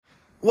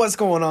What's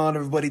going on,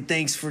 everybody?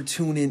 Thanks for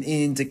tuning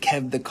in to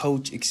Kev the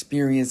Coach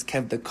Experience.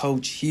 Kev the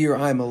Coach here.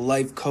 I'm a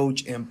life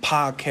coach and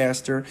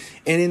podcaster.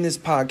 And in this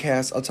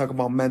podcast, I'll talk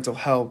about mental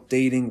health,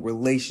 dating,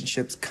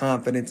 relationships,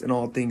 confidence, and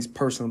all things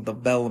personal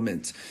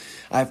development.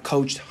 I've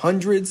coached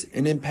hundreds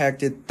and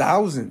impacted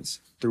thousands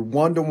through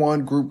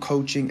one-to-one group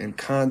coaching and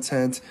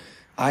content.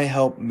 I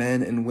help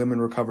men and women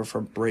recover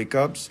from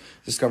breakups,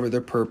 discover their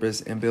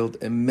purpose, and build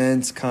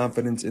immense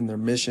confidence in their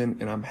mission.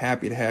 And I'm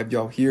happy to have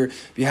y'all here.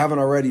 If you haven't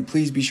already,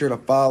 please be sure to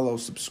follow,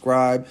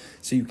 subscribe,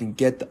 so you can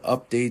get the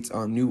updates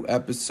on new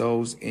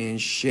episodes, and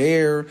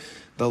share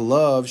the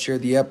love. Share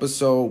the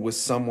episode with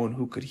someone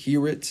who could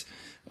hear it.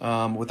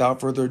 Without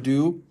further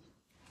ado,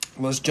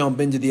 let's jump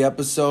into the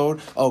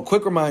episode. Oh,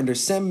 quick reminder,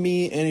 send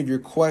me any of your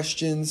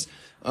questions.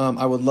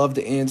 I would love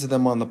to answer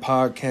them on the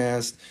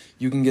podcast.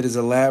 You can get as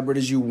elaborate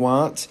as you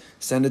want.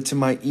 Send it to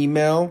my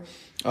email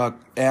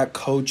at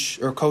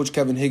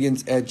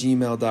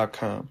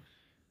coachkevinhiggins@gmail.com.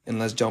 And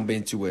let's jump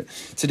into it.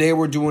 Today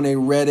we're doing a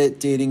Reddit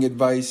dating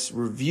advice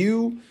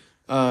review.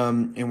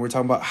 And we're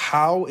talking about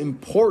how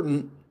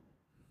important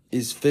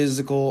is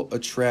physical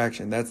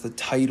attraction. That's the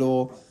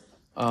title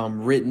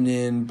written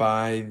in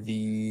by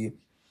the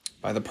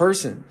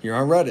person here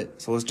on Reddit.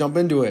 So let's jump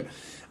into it.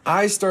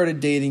 I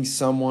started dating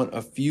someone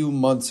a few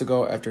months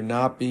ago after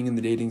not being in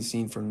the dating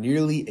scene for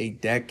nearly a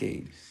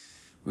decade.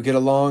 We get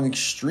along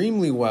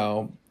extremely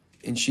well,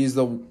 and she's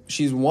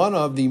one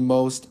of the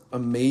most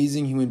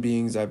amazing human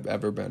beings I've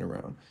ever been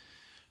around.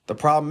 The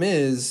problem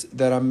is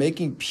that I'm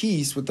making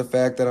peace with the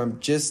fact that I'm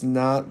just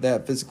not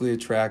that physically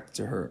attracted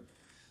to her.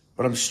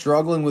 But I'm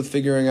struggling with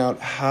figuring out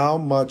how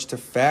much to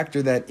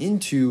factor that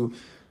into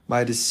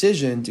my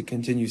decision to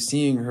continue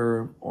seeing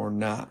her or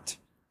not.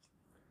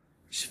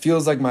 She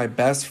feels like my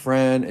best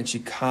friend, and she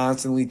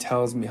constantly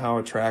tells me how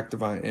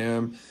attractive I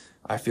am.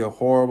 I feel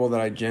horrible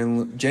that I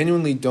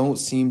genuinely don't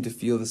seem to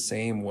feel the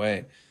same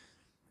way.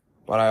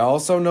 But I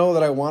also know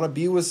that I want to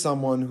be with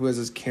someone who is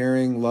as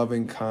caring,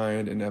 loving,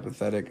 kind, and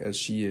empathetic as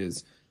she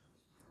is.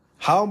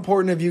 How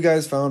important have you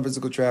guys found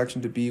physical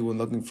attraction to be when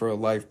looking for a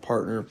life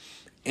partner?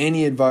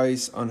 Any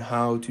advice on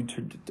how to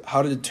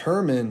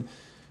determine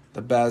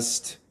the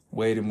best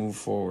way to move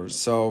forward?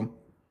 So,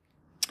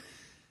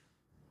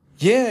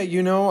 yeah,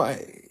 you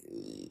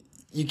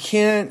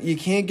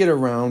can't get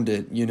around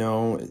it.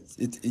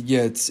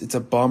 It's a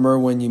bummer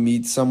when you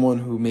meet someone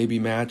who maybe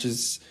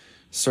matches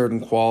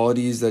certain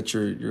qualities that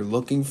you're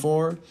looking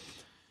for.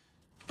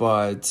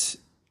 But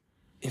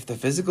if the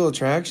physical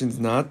attraction's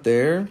not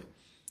there,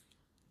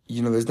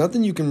 there's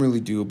nothing you can really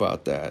do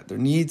about that. There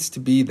needs to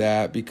be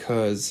that,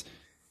 because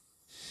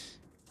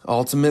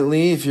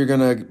ultimately, if you're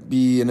going to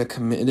be in a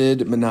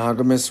committed,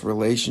 monogamous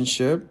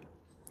relationship,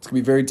 it's going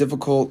to be very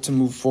difficult to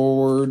move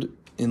forward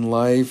in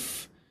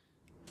life,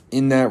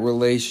 in that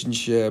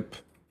relationship,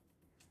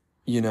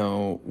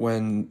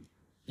 when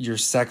your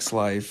sex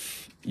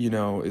life,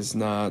 is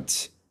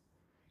not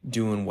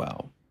doing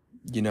well.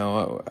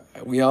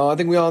 I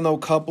think we all know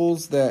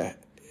couples that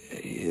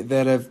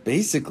have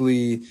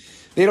basically,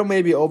 they don't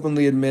maybe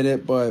openly admit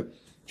it, but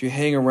if you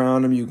hang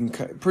around them, you can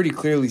pretty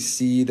clearly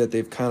see that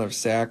they've kind of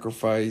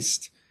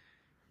sacrificed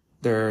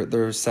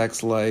their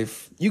sex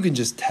life. You can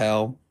just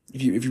tell.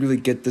 If you really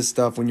get this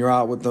stuff when you're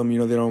out with them,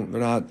 they're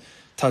not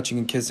touching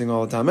and kissing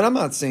all the time. And I'm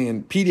not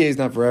saying PDA is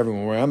not for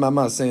everyone, right? I'm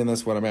not saying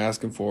that's what I'm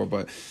asking for,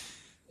 but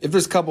if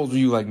there's couples where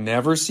you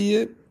never see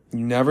it, you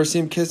never see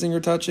them kissing or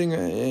touching,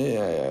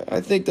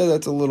 I think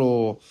it's a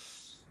little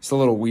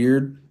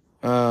weird.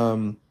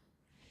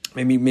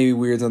 Maybe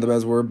weird's not the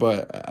best word,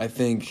 but I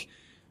think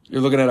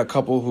you're looking at a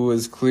couple who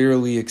has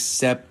clearly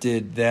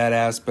accepted that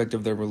aspect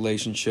of their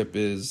relationship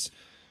is,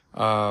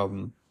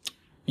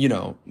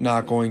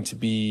 not going to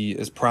be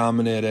as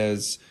prominent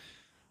as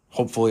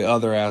hopefully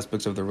other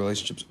aspects of their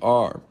relationships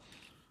are.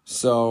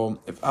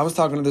 So if I was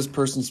talking to this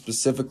person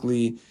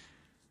specifically,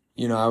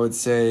 I would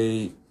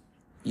say,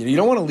 you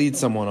don't want to lead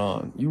someone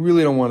on. You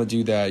really don't want to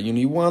do that.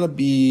 You want to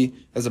be,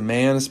 as a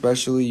man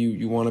especially,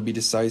 you want to be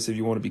decisive.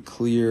 You want to be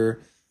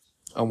clear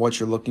on what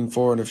you're looking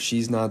for. And if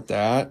she's not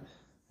that,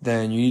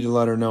 then you need to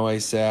let her know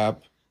ASAP.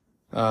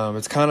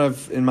 It's kind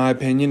of, in my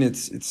opinion,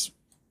 it's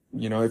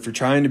if you're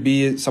trying to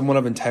be someone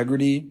of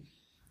integrity,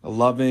 a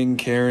loving,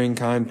 caring,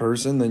 kind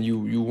person, then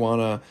you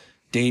want to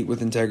date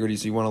with integrity.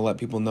 So you want to let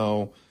people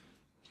know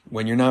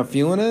when you're not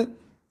feeling it,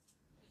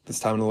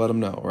 it's time to let them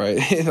know, right?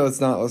 Let's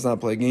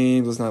not play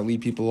games. Let's not lead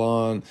people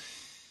on.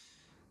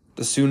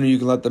 The sooner you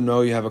can let them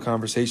know, you have a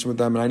conversation with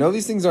them. And I know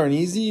these things aren't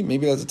easy.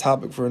 Maybe that's a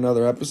topic for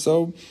another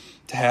episode,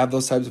 to have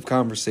those types of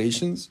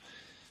conversations.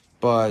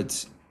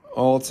 But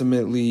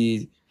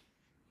ultimately,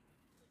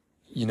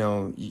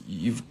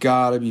 you've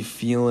got to be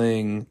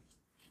feeling,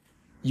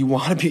 you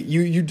want to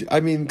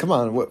be, come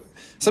on.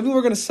 Some people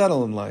are going to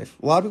settle in life.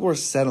 A lot of people are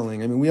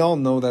settling. We all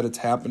know that it's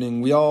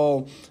happening. We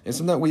all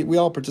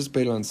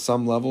participate on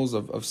some levels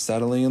of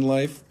settling in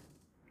life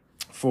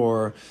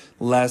for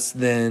less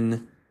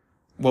than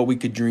what we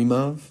could dream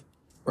of,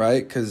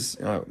 right? Because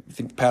I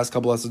think the past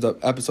couple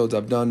episodes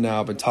I've done now,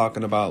 I've been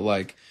talking about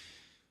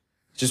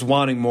just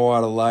wanting more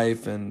out of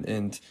life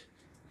and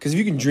Because if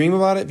you can dream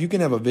about it, if you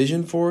can have a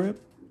vision for it,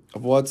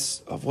 of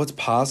what's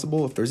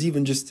possible, if there's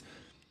even just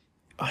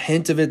a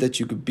hint of it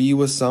that you could be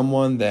with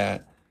someone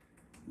that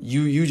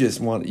you just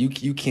want,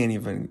 you can't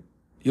even,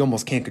 you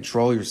almost can't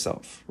control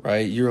yourself,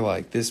 right? You're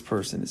like, this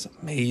person is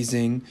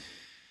amazing.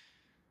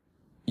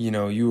 You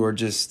know, you are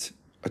just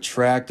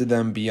attracted to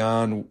them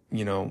beyond,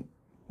 you know,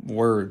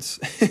 words.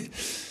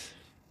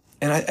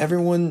 And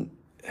everyone,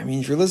 I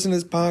mean, if you're listening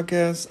to this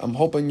podcast, I'm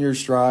hoping you're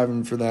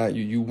striving for that.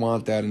 You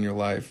want that in your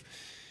life.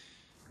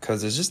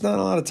 Because there's just not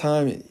a lot of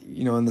time,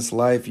 you know, in this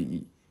life.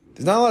 There's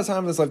not a lot of time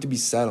in this life to be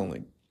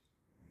settling,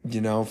 you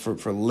know,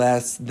 for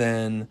less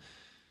than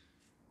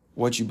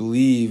what you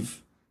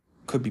believe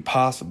could be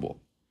possible.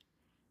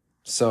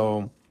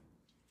 So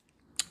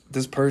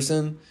this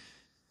person,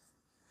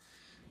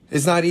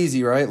 it's not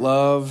easy, right?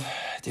 Love,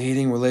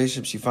 dating,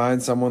 relationships, you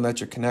find someone that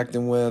you're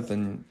connecting with,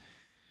 and,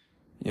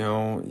 you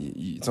know,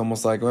 it's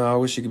almost like, well, I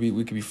wish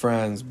we could be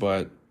friends.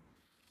 But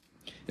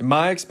in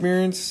my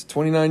experience,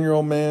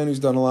 29-year-old man who's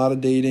done a lot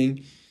of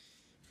dating,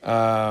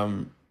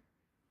 you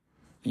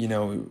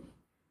know,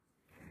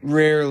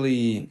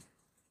 rarely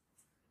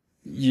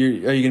are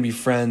you going to be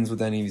friends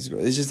with any of these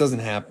girls. It just doesn't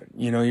happen.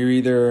 You know, you're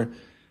either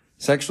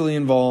sexually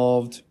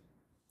involved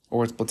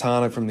or it's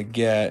platonic from the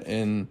get.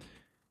 And,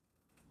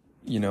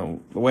 you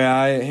know, the way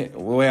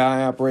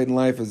I operate in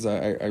life is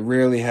I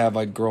rarely have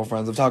like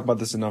girlfriends. I've talked about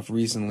this enough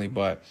recently,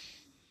 but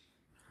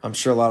I'm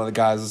sure a lot of the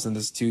guys listening to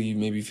this too, you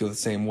maybe feel the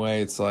same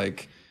way. It's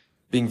like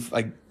being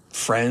like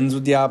friends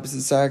with the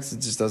opposite sex.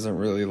 It just doesn't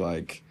really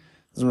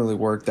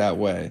work that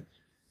way.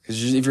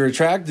 Because if you're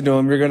attracted to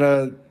them, you're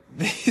gonna.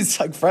 It's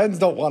like friends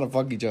don't want to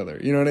fuck each other.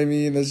 You know what I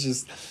mean?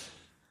 That's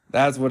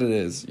what it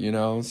is. You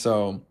know.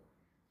 So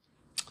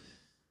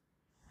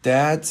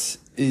that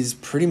is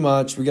pretty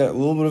much. We got a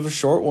little bit of a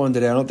short one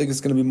today. I don't think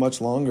it's gonna be much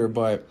longer,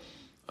 but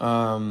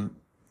I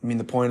mean,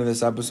 the point of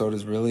this episode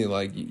is really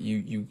like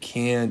you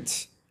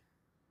can't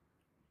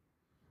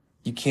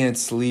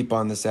sleep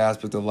on this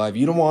aspect of life.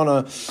 You don't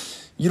want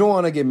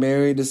to get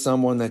married to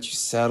someone that you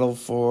settle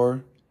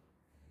for,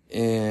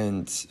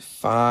 and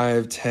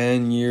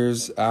 5-10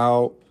 years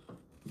out,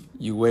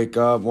 you wake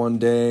up one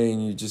day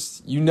and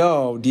you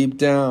know deep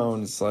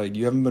down it's like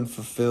you haven't been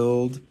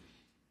fulfilled.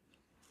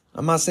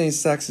 I'm not saying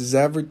sex is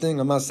everything.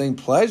 I'm not saying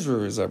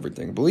pleasure is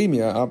everything. Believe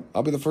me,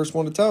 I'll be the first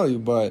one to tell you,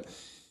 but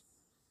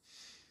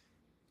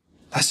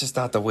that's just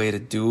not the way to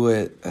do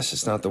it. That's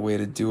just not the way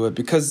to do it,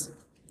 because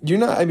you're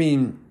not, I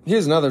mean,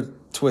 here's another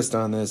twist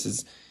on this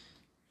is,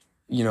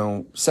 you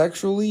know,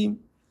 sexually,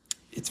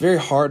 it's very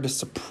hard to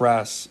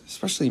suppress,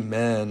 especially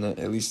men,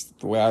 at least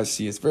the way I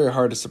see it, it's very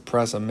hard to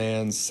suppress a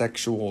man's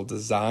sexual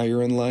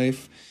desire in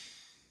life.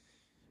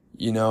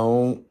 You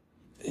know,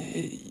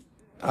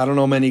 I don't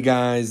know many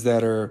guys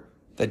that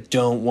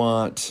don't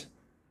want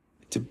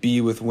to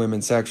be with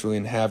women sexually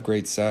and have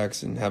great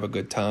sex and have a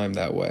good time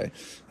that way.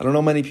 I don't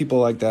know many people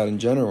like that in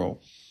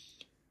general.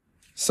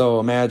 So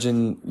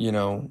imagine, you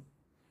know,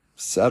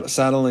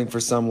 settling for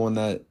someone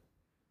that,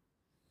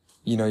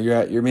 you know,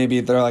 you're maybe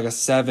they're like a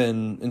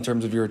 7 in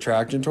terms of your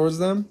attraction towards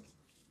them.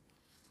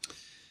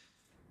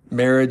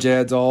 Marriage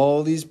adds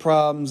all these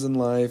problems in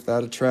life.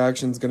 That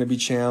attraction's going to be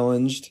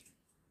challenged,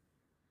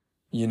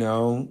 you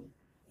know,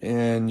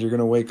 and you're going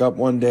to wake up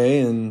one day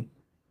and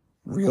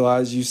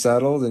realize you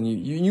settled, and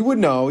you would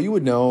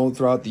know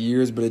throughout the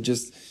years, but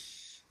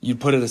you'd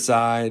put it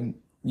aside,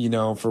 you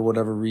know, for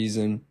whatever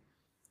reason.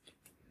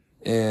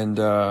 And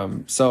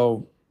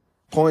so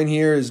point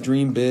here is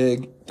dream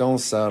big. Don't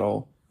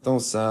settle. Don't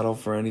settle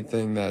for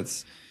anything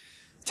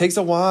takes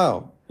a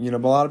while. You know,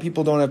 but a lot of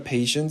people don't have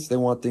patience. They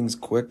want things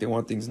quick. They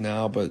want things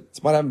now, but it's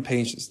about having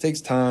patience. It takes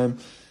time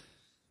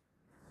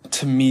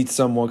to meet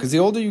someone, because the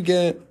older you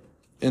get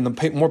and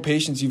the more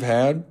patience you've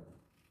had,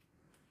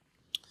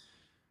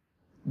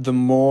 the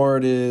more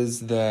it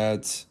is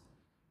that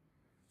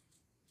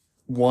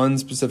one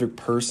specific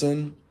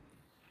person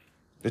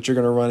that you're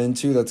going to run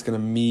into that's going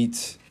to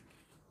meet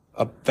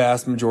a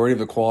vast majority of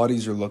the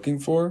qualities you're looking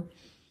for,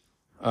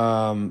 the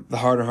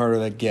harder and harder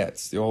that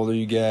gets. The older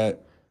you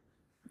get,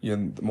 you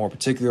know, the more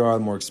particular you are,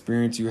 the more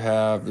experience you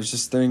have. There's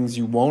just things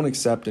you won't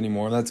accept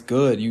anymore, and that's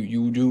good.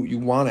 You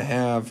want to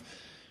have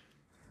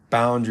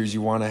boundaries.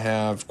 You want to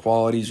have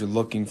qualities you're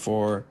looking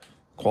for,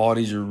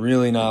 qualities you're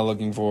really not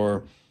looking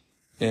for,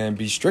 and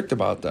be strict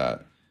about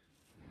that.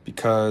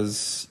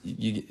 Because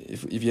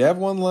if you have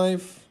one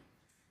life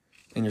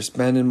and you're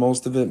spending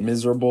most of it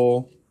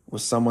miserable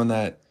with someone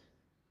that,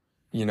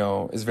 you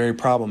know, is very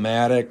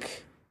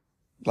problematic,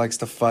 likes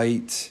to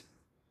fight,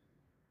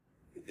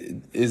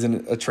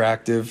 isn't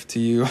attractive to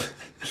you,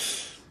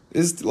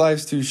 this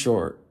life's too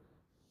short.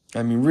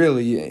 I mean,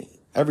 really,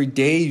 every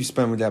day you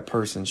spend with that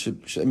person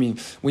should I mean,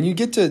 when you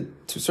get to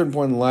a certain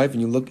point in life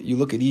and you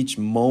look at each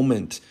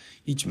moment,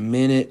 each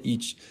minute,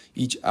 each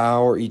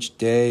hour, each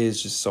day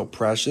is just so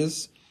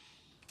precious.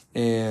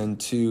 And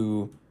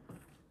to,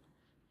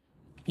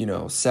 you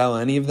know, sell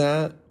any of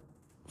that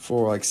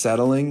for like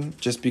settling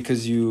just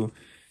because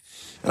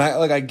and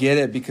I get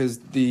it, because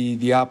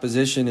the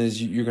opposition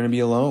is you're going to be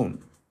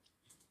alone.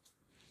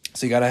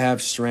 So you got to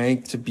have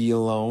strength to be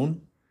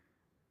alone.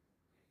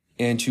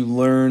 and to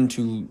learn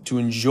to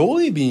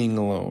enjoy being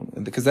alone.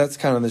 And because that's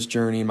kind of this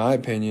journey, in my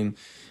opinion,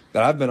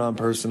 that I've been on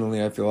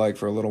personally, I feel like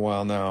for a little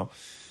while now,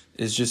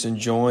 is just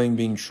enjoying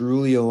being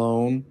truly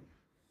alone,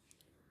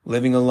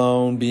 living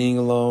alone, being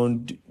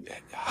alone.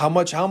 How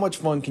much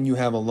fun can you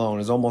have alone?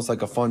 Is almost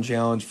like a fun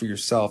challenge for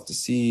yourself to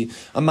see.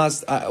 I'm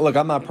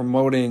not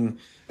promoting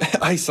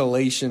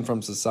isolation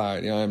from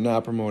society. I'm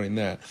not promoting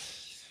that.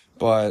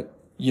 But,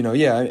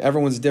 yeah,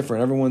 everyone's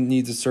different. Everyone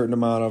needs a certain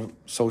amount of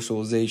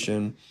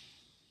socialization.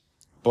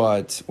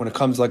 But when it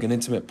comes to like an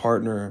intimate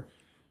partner,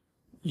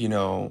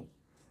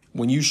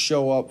 when you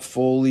show up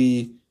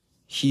fully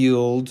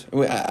healed,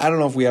 I don't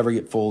know if we ever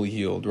get fully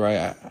healed,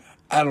 right?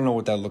 I don't know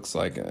what that looks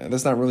like.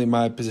 That's not really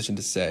my position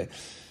to say.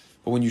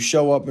 But when you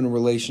show up in a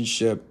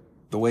relationship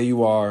the way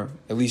you are,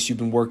 at least you've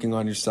been working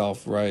on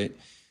yourself, right?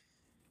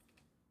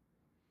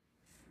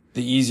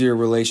 The easier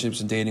relationships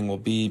and dating will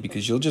be,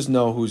 because you'll just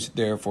know who's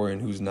there for you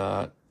and who's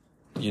not,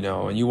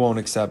 and you won't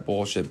accept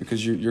bullshit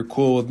because you're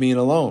cool with being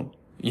alone.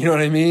 You know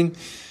what I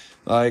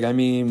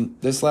mean?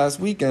 This last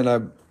weekend, I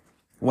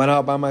went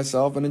out by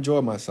myself and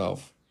enjoyed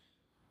myself.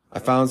 I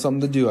found something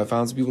to do. I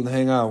found some people to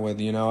hang out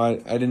with.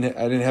 I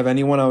didn't have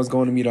anyone I was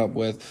going to meet up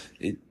with.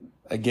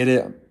 I get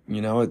it.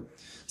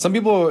 Some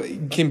people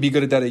can be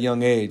good at that at a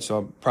young age.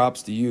 So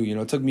props to you.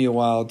 It took me a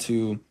while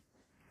to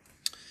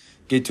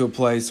get to a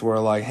place where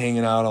like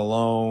hanging out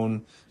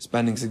alone,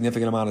 spending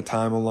significant amount of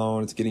time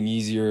alone, it's getting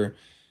easier.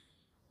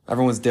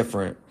 Everyone's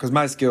different, because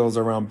my skills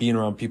are around being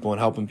around people and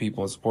helping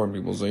people and supporting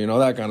people. So,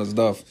 that kind of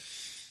stuff,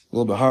 a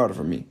little bit harder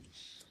for me.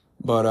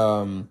 But,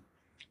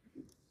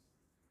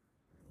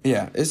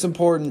 yeah, it's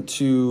important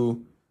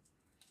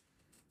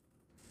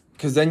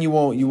because then you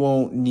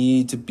won't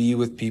need to be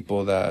with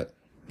people that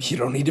you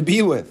don't need to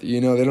be with. They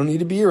don't need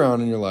to be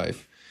around in your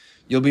life.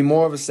 You'll be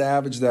more of a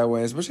savage that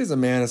way, especially as a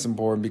man. It's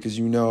important because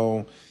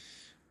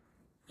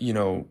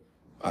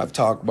I've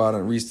talked about it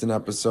in recent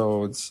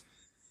episodes,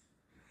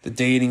 the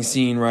dating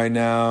scene right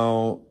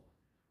now,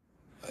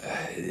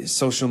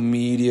 social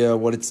media,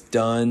 what it's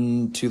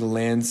done to the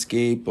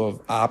landscape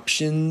of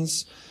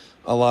options.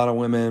 A lot of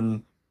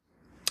women,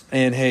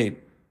 and hey,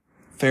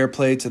 fair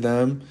play to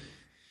them.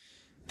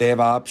 They have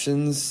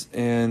options,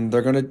 and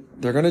they're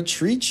gonna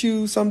treat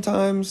you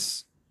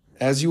sometimes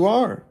as you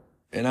are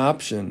an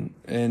option,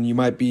 and you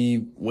might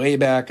be way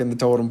back in the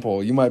totem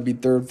pole. You might be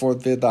third,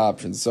 fourth, fifth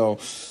option. So,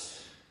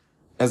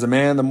 as a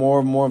man, the more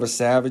of a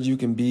savage you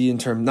can be in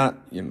terms, not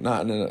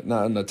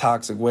in a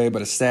toxic way,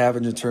 but a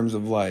savage in terms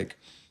of like,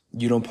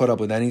 you don't put up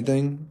with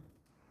anything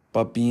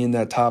but being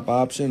that top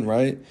option,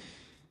 right?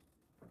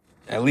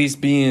 At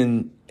least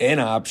being an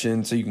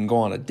option so you can go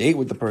on a date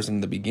with the person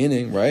in the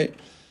beginning, right?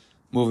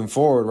 Moving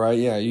forward, right?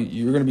 Yeah,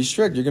 you're going to be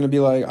strict. You're going to be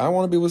like, I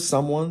want to be with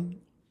someone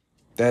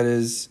that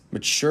is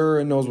mature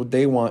and knows what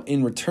they want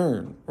in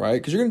return, right?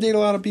 Because you're going to date a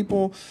lot of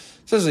people,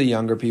 especially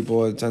younger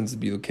people. It tends to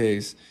be the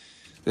case.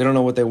 They don't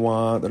know what they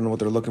want. They don't know what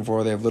they're looking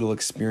for. They have little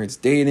experience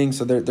dating,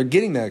 so they're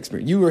getting that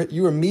experience.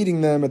 You are meeting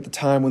them at the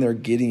time when they're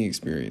getting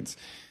experience.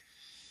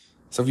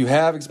 So if you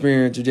have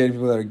experience, you're dating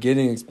people that are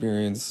getting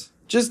experience.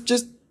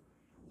 Just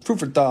food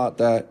for thought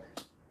that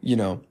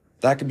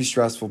that could be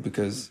stressful,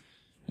 because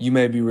you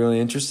may be really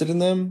interested in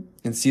them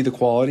and see the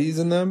qualities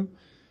in them,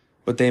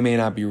 but they may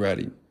not be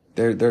ready.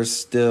 They're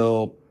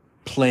still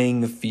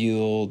playing the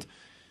field,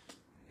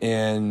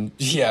 and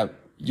yeah.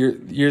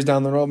 Years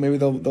down the road, maybe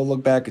they'll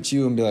look back at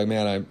you and be like,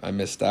 man, I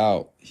missed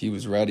out. He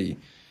was ready.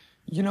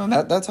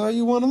 That's how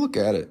you want to look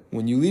at it.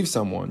 When you leave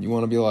someone, you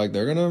want to be like,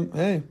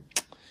 hey,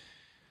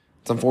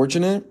 it's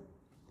unfortunate.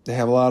 They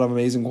have a lot of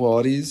amazing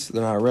qualities.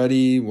 They're not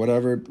ready,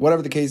 whatever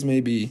the case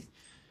may be.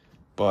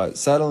 But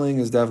settling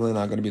is definitely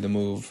not going to be the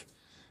move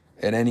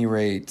at any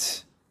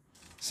rate.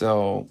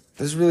 So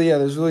there's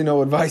really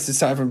no advice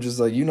aside from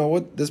just like,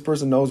 what, this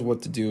person knows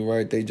what to do,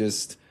 right? They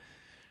just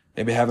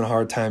maybe having a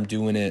hard time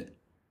doing it.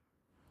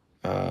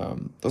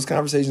 Those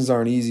conversations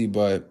aren't easy,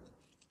 but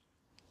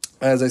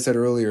as I said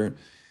earlier,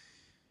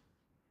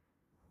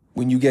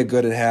 when you get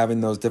good at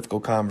having those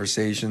difficult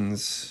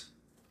conversations,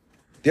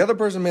 the other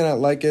person may not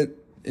like it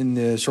in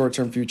the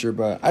short-term future,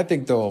 but I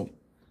think they'll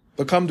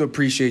come to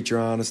appreciate your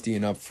honesty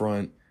and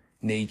upfront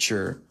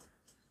nature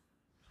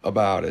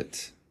about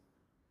it.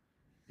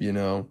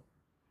 I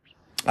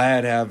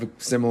had to have a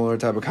similar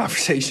type of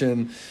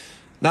conversation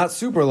not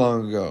super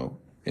long ago,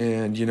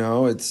 and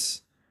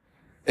it's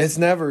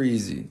never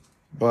easy.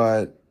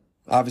 But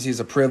obviously it's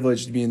a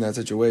privilege to be in that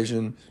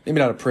situation. Maybe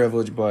not a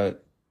privilege,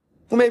 but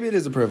maybe it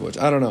is a privilege.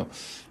 I don't know.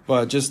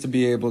 But just to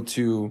be able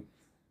to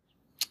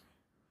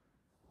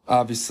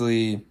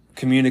obviously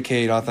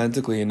communicate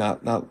authentically and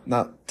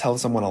not tell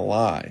someone a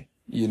lie,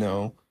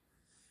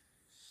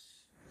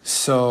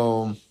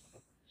 So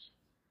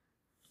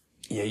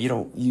yeah,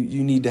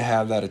 you need to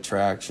have that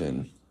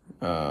attraction.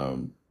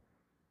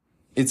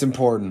 It's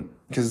important.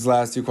 Because the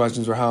last two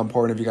questions were, how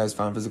important have you guys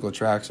found physical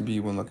attraction be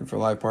when looking for a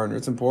life partner?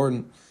 It's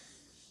important.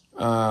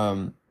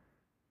 That's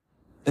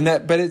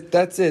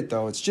it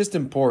though. It's just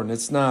important.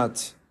 It's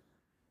not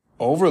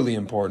overly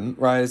important,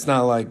 right? It's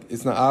not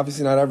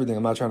obviously not everything.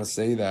 I'm not trying to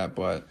say that,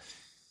 but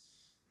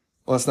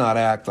let's not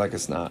act like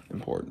it's not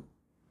important.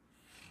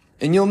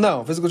 And you'll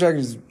know physical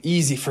attraction is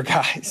easy for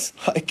guys.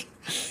 Like,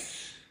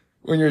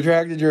 when you're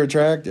attracted, you're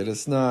attracted.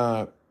 It's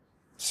not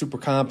super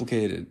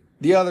complicated.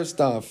 The other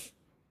stuff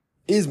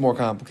is more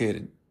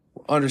complicated.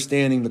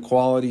 Understanding the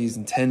qualities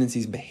and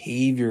tendencies,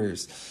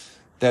 behaviors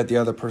that the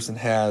other person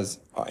has,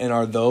 and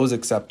are those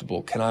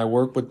acceptable? Can I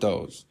work with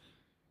those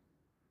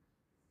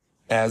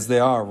as they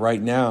are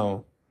right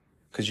now?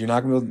 Because you're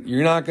not gonna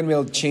be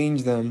able to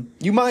change them.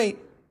 You might,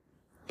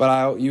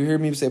 but you hear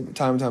me say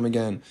time and time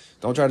again,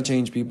 don't try to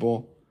change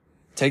people.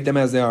 Take them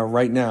as they are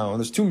right now. And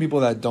there's too many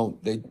people that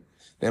don't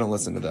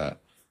listen to that.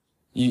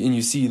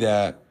 You see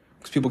that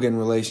because people get in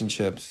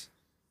relationships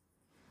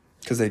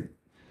because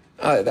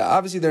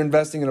obviously they're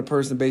investing in a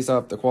person based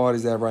off the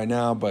qualities they have right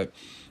now, but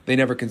they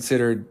never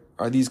considered,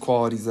 are these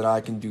qualities that I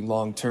can do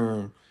long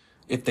term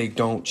if they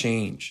don't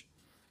change?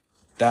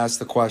 That's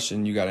the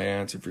question you got to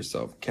answer for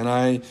yourself. Can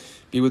I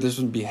be with this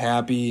one, be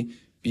happy,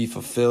 be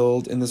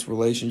fulfilled in this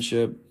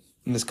relationship,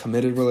 in this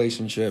committed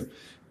relationship,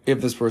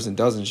 if this person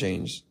doesn't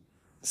change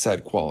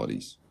said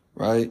qualities,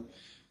 right?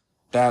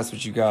 That's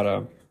what you got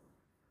to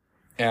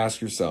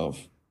ask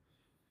yourself.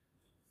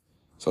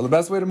 So the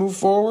best way to move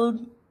forward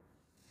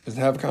is to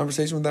have a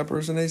conversation with that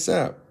person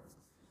ASAP.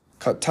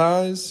 Cut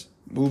ties,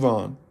 move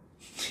on.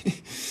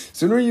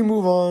 Sooner you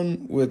move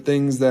on with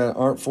things that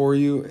aren't for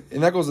you,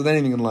 and that goes with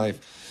anything in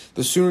life,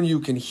 the sooner you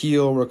can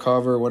heal,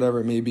 recover, whatever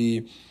it may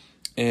be,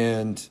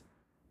 and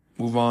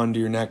move on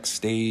to your next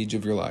stage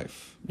of your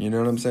life. You know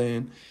what I'm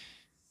saying?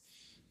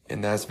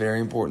 And that's very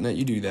important that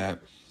you do that.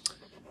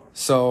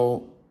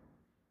 So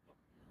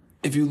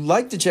if you'd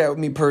like to chat with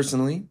me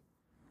personally,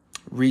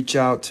 reach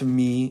out to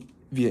me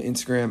via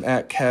Instagram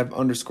at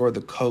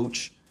Kev_the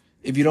coach.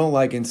 If you don't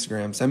like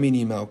Instagram, send me an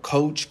email,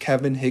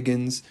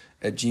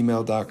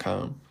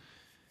 coachkevinhiggins@gmail.com.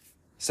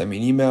 Send me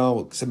an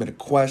email, submit a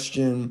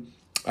question.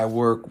 I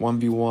work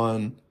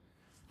 1v1,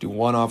 do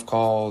one-off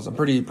calls. I'm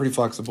pretty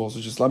flexible, so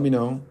just let me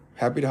know.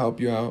 Happy to help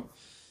you out.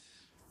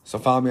 So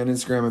follow me on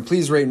Instagram, and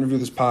please rate and review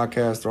this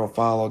podcast, or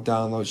follow,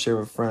 download, share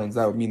with friends.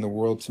 That would mean the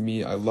world to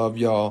me. I love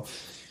y'all.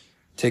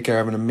 Take care.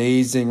 Have an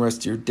amazing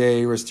rest of your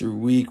day, rest of your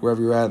week,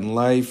 wherever you're at in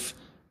life.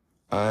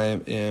 I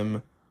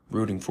am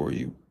rooting for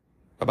you.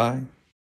 Bye-bye.